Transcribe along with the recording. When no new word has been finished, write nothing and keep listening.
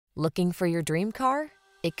Looking for your dream car?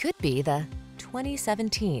 It could be the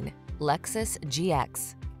 2017 Lexus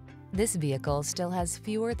GX. This vehicle still has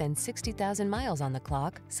fewer than 60,000 miles on the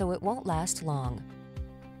clock, so it won't last long.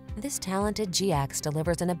 This talented GX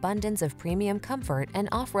delivers an abundance of premium comfort and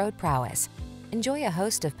off-road prowess. Enjoy a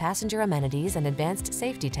host of passenger amenities and advanced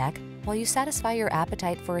safety tech while you satisfy your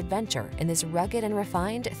appetite for adventure in this rugged and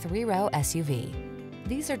refined 3-row SUV.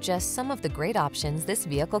 These are just some of the great options this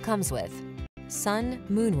vehicle comes with: sun,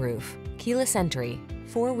 moonroof, keyless entry,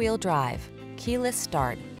 4-wheel drive, keyless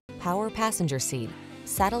start, power passenger seat,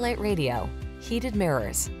 satellite radio, heated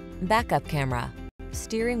mirrors, backup camera,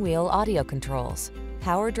 steering wheel audio controls,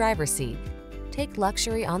 power driver seat. Take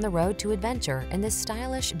luxury on the road to adventure in this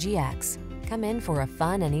stylish GX. Come in for a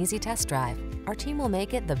fun and easy test drive. Our team will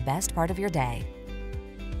make it the best part of your day.